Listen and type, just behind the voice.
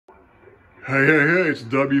Hey, it's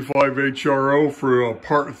W5HRO for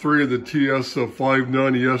part 3 of the TS590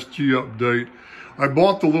 SG update. I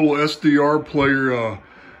bought the little SDRplay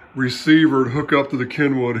receiver to hook up to the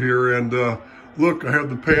Kenwood here, and look, I have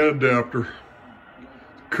the pan adapter.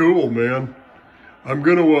 Cool, man. I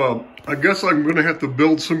guess I'm gonna have to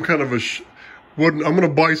build some kind of a wood. I'm gonna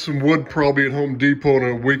buy some wood probably at Home Depot in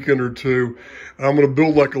a weekend or two. And I'm gonna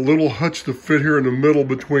build like a little hutch to fit here in the middle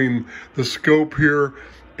between the scope here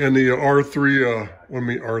and the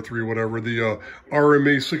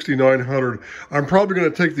RME 6900. I'm probably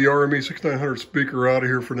going to take the RME 6900 speaker out of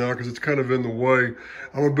here for now because it's kind of in the way.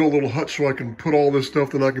 I'm going to build a little hutch so I can put all this stuff,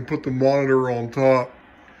 then I can put the monitor on top.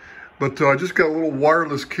 But I just got a little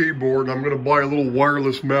wireless keyboard, and I'm going to buy a little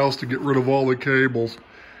wireless mouse to get rid of all the cables.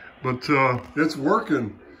 But it's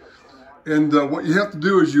working. And what you have to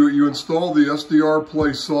do is you install the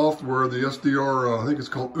SDRplay software, the SDR, I think it's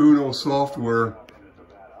called Uno software.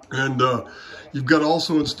 And you've got to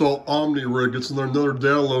also install Omni-Rig. It's another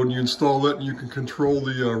download, and you install that and you can control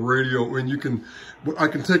the radio. And I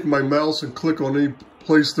can take my mouse and click on any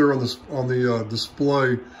place there on the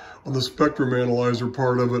display, on the spectrum analyzer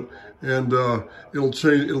part of it, and it'll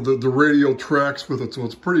change, the radio tracks with it, so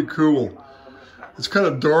it's pretty cool. It's kind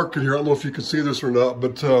of dark in here. I don't know if you can see this or not,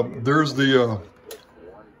 but there's the,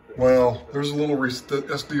 there's a little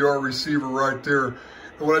SDR receiver right there.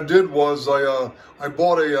 And what I did was I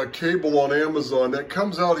bought a cable on Amazon that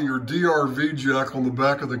comes out of your DRV jack on the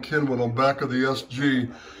back of the Kenwood, on the back of the SG,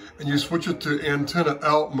 and you switch it to antenna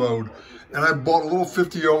out mode. And I bought a little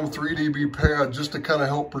 50 ohm 3 dB pad just to kind of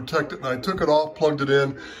help protect it. And I took it off, plugged it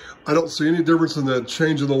in. I don't see any difference in that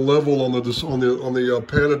change in the level on the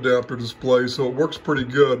pan adapter display, so it works pretty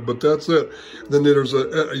good. But that's it. Then there's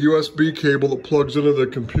a USB cable that plugs into the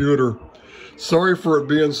computer. Sorry for it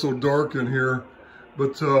being so dark in here.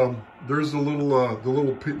 But there's the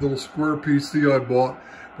little square PC I bought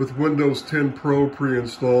with Windows 10 Pro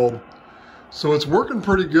pre-installed. So it's working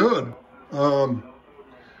pretty good. I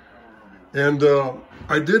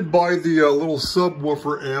did buy the little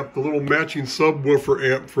subwoofer amp, the little matching subwoofer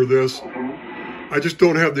amp for this. I just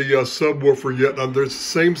don't have the subwoofer yet. They're the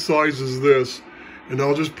same size as this, and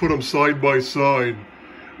I'll just put them side by side.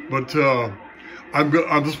 But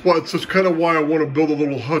that's kind of why I want to build a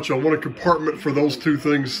little hutch. I want a compartment for those two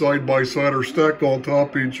things side by side or stacked on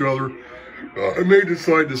top of each other. I may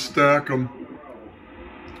decide to stack them.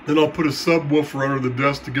 Then I'll put a subwoofer under the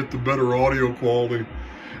desk to get the better audio quality.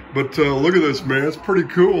 But look at this, man. It's pretty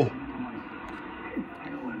cool.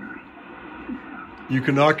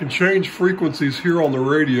 I can change frequencies here on the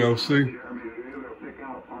radio. See?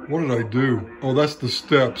 What did I do? Oh, that's the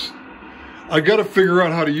steps. I got to figure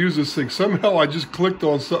out how to use this thing. Somehow I just clicked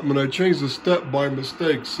on something and I changed the step by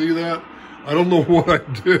mistake. See that? I don't know what I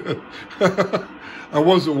did. I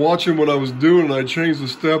wasn't watching what I was doing and I changed the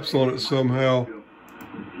steps on it somehow.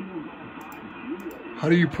 How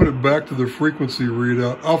do you put it back to the frequency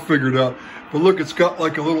readout? I'll figure it out. But look, it's got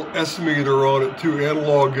like a little S meter on it too,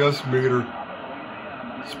 analog S meter.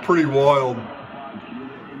 It's pretty wild.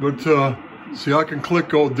 But see, I can click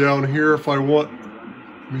down here if I want.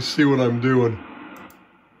 Let me see what I'm doing.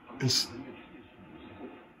 See,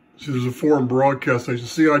 there's a foreign broadcast station.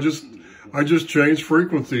 See, I just changed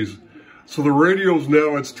frequencies. So the radio's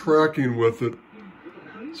now, it's tracking with it.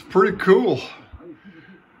 It's pretty cool.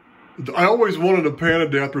 I always wanted a pan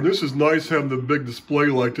adapter. This is nice having the big display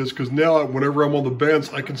like this, because now whenever I'm on the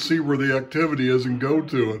bench, I can see where the activity is and go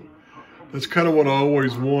to it. That's kind of what I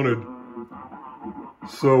always wanted.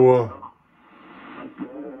 So,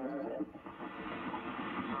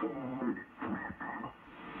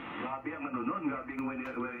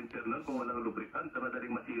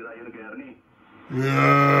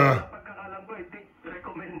 yeah.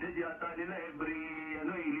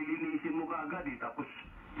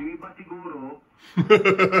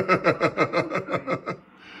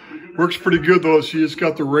 Works pretty good though. She just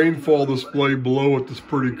got the rainfall display below it. That's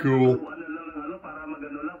pretty cool.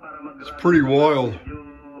 It's pretty wild.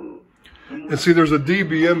 And see, there's a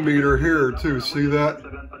dBm meter here too. See that?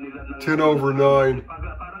 10/9.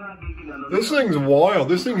 This thing's wild.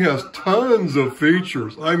 This thing has tons of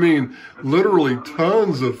features. I mean, literally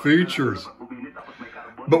tons of features.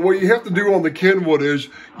 But what you have to do on the Kenwood is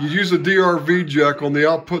you use a DRV jack on the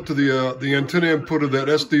output to the antenna input of that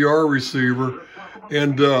SDR receiver,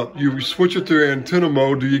 and you switch it to antenna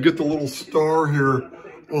mode. You get the little star here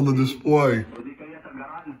on the display.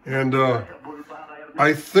 And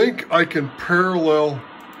I think I can parallel.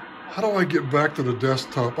 How do I get back to the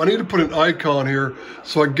desktop? I need to put an icon here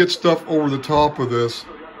so I can get stuff over the top of this.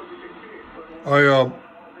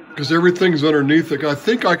 because everything's underneath it. I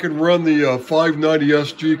think I can run the 590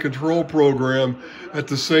 SG control program at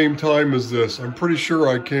the same time as this. I'm pretty sure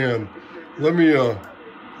I can. Let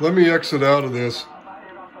me exit out of this.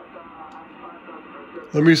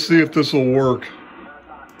 Let me see if this will work.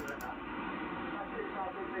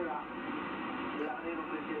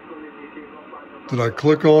 Did I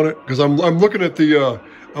click on it? Because I'm looking at the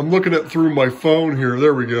I'm looking at through my phone here.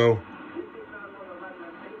 There we go.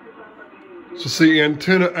 So see,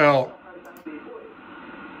 antenna out.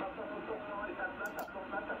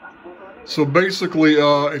 So basically,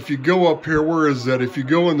 if you go up here, where is that? If you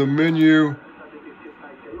go in the menu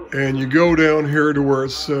and you go down here to where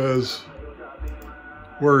it says,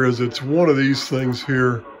 where is it? It's one of these things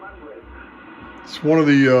here. It's one of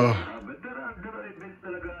the,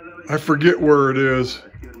 I forget where it is.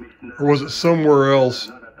 Or was it somewhere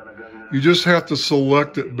else? You just have to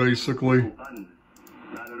select it, basically.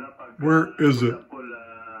 Where is it?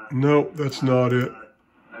 No, that's not it.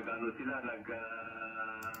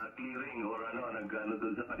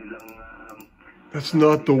 That's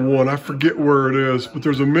not the one. I forget where it is. But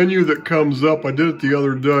there's a menu that comes up. I did it the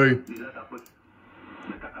other day.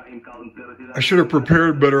 I should have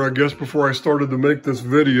prepared better, I guess, before I started to make this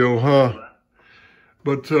video, huh?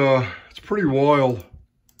 But it's pretty wild.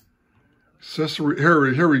 Accessory,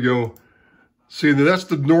 here we go. See, that's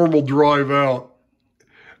the normal drive out.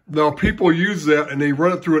 Now people use that and they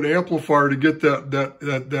run it through an amplifier to get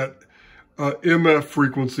that MF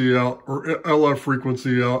frequency out, or LF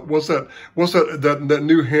frequency out. What's that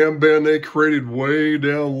new ham band they created way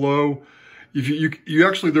down low? If you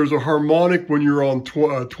actually, there's a harmonic when you're on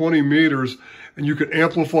 20 meters, and you can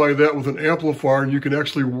amplify that with an amplifier, and you can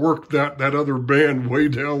actually work that other band way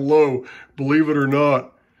down low, believe it or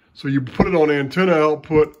not. So you put it on antenna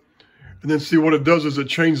output, and then see what it does is it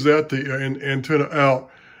changes that to antenna out.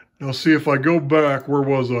 Now see if I go back, where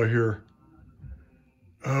was I here?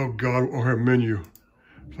 Oh God, oh, I have menu.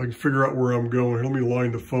 If I can figure out where I'm going, let me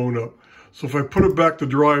line the phone up. So if I put it back to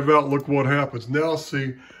drive out, look what happens. Now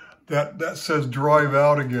see, that says drive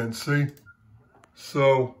out again, see?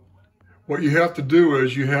 So what you have to do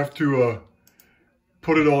is you have to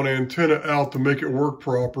put it on antenna out to make it work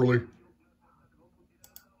properly.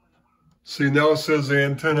 See, now it says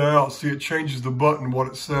antenna out. See, it changes the button, what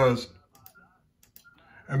it says.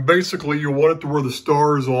 And basically, you want it to where the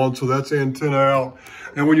star is on, so that's antenna out.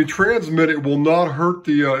 And when you transmit, it will not hurt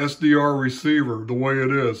the SDR receiver the way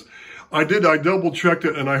it is. I double checked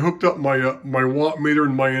it, and I hooked up my my watt meter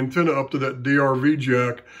and my antenna up to that DRV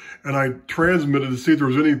jack, and I transmitted to see if there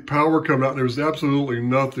was any power coming out, and there was absolutely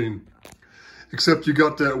nothing. Except you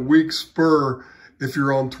got that weak spur if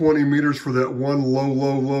you're on 20 meters for that one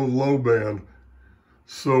low band.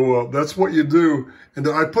 So that's what you do. And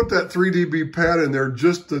I put that 3 dB pad in there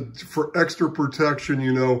just for extra protection,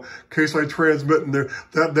 you know, in case I transmit in there.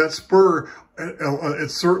 That spur under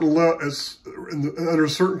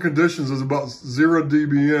certain conditions is about 0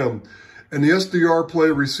 dBm. And the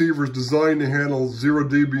SDRplay receiver is designed to handle 0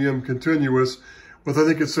 dBm continuous with, I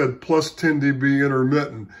think it said, plus 10 dB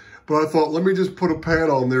intermittent. But I thought, let me just put a pad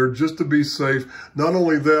on there just to be safe. Not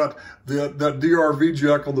only that, that DRV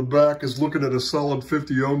jack on the back is looking at a solid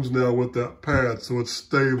 50 ohms now with that pad, so it's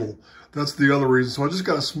stable. That's the other reason. So I just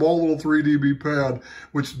got a small little 3 dB pad,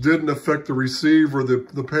 which didn't affect the receiver,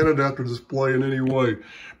 the pan adapter display in any way.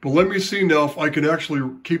 But let me see now if I can actually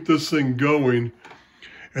keep this thing going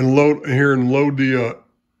and load the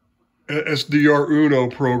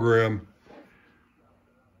SDR1A program.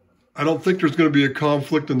 I don't think there's going to be a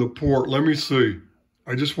conflict in the port. Let me see.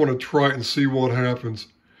 I just want to try it and see what happens.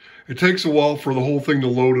 It takes a while for the whole thing to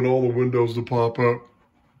load and all the windows to pop up.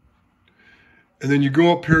 And then you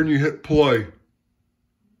go up here and you hit play.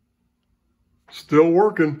 Still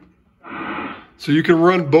working. So you can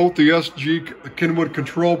run both the SG Kenwood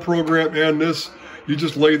control program and this. You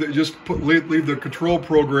just leave the control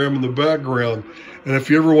program in the background. And if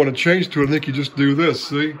you ever want to change to it, I think you just do this,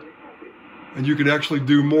 see? And you can actually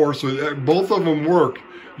do more. So both of them work.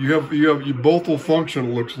 You both will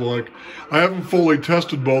function, it looks like. I haven't fully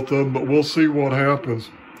tested both of them, but we'll see what happens.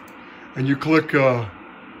 And you click,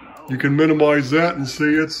 you can minimize that and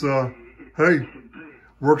see it's, hey,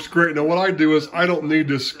 works great. Now what I do is I don't need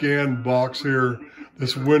this scan box here,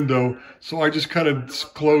 this window. So I just kind of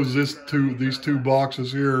close these two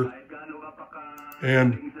boxes here.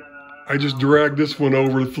 And I just drag this one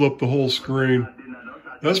over to flip the whole screen.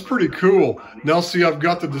 That's pretty cool. Now see, I've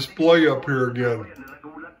got the display up here again.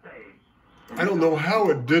 I don't know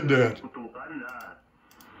how it did that.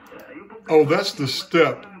 Oh, that's the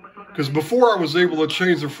step. Because before I was able to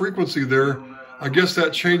change the frequency there, I guess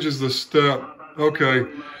that changes the step. Okay.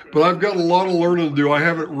 But I've got a lot of learning to do. I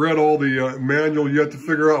haven't read all the manual yet to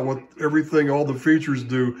figure out what everything, all the features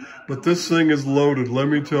do. But this thing is loaded, let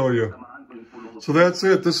me tell you. So that's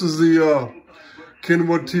it. This is the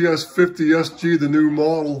Kenwood TS 50 SG, the new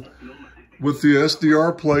model, with the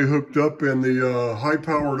SDRplay hooked up and the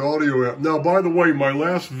high-powered audio app. Now, by the way, my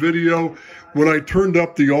last video, when I turned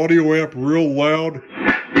up the audio app real loud,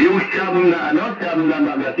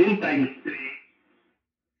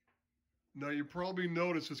 now you probably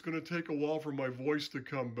noticed it's going to take a while for my voice to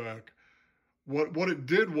come back. What it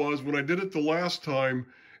did was, when I did it the last time,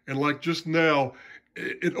 and like just now,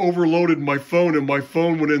 it overloaded my phone, and my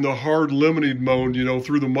phone went into hard limited mode, you know,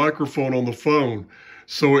 through the microphone on the phone.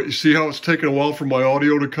 So you see how it's taking a while for my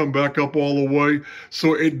audio to come back up all the way?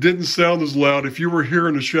 So it didn't sound as loud. If you were here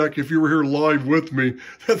in the shack, if you were here live with me,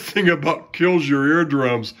 that thing about kills your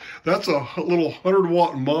eardrums. That's a little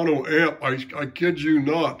 100-watt mono amp. I kid you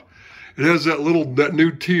not. It has that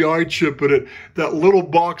new TI chip in it. That little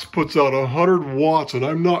box puts out 100 watts, and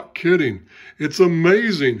I'm not kidding. It's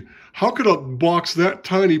amazing. How could a box that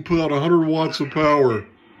tiny put out 100 watts of power?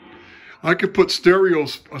 I could put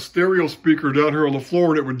a stereo speaker down here on the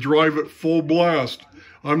floor and it would drive it full blast.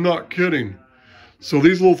 I'm not kidding. So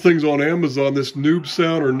these little things on Amazon, this noob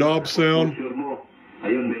sound or knob sound,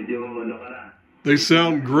 they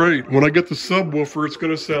sound great. When I get the subwoofer, it's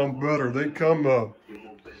going to sound better. They come,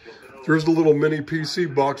 there's the little mini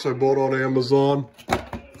PC box I bought on Amazon.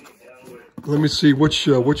 Let me see, which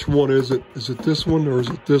one is it? Is it this one or is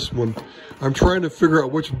it this one? I'm trying to figure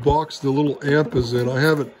out which box the little amp is in. I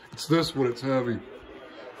haven't. It's this one, it's heavy.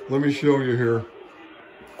 Let me show you here.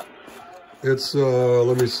 It's,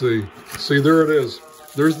 let me see. See, there it is.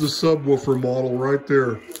 There's the subwoofer model right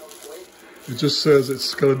there. It just says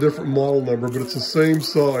it's got a different model number, but it's the same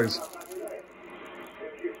size.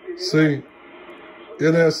 See,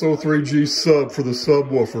 NS03G sub for the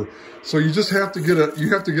subwoofer. So you just have to get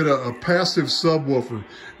a passive subwoofer,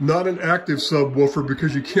 not an active subwoofer,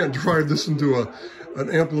 because you can't drive this into an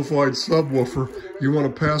amplified subwoofer. You want a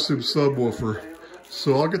passive subwoofer.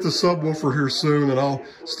 So I'll get the subwoofer here soon, and I'll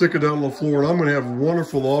stick it down on the floor, and I'm going to have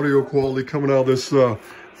wonderful audio quality coming out of this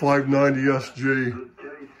 590 SG.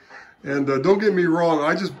 And don't get me wrong,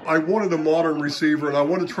 I wanted a modern receiver, and I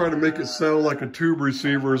want to try to make it sound like a tube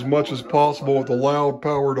receiver as much as possible with the loud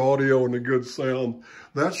powered audio and the good sound.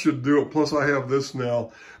 That should do it. Plus I have this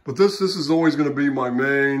now. But this is always going to be my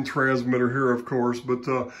main transmitter here, of course. But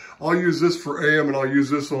I'll use this for AM, and I'll use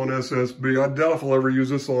this on SSB. I doubt if I'll ever use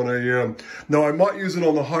this on AM. Now, I might use it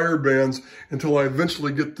on the higher bands until I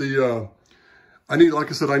eventually get the, like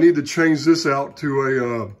I said, I need to change this out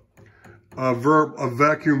to a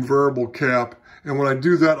vacuum variable cap. And when I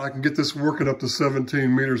do that, I can get this working up to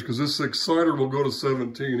 17 meters, because this exciter will go to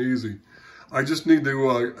 17 easy. I just need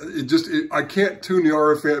to, I can't tune the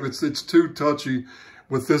RF amp. It's too touchy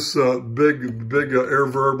with this big air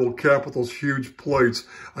variable cap with those huge plates.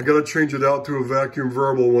 I got to change it out to a vacuum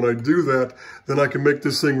variable. When I do that, then I can make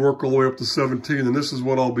this thing work all the way up to 17, and this is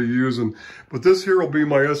what I'll be using. But this here will be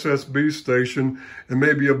my SSB station, and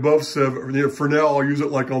maybe above 7. You know, for now, I'll use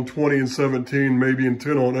it like on 20 and 17, maybe in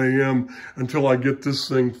 10 on AM, until I get this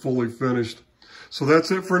thing fully finished. So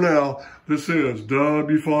that's it for now. This is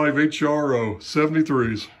W5HRO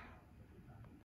 73s.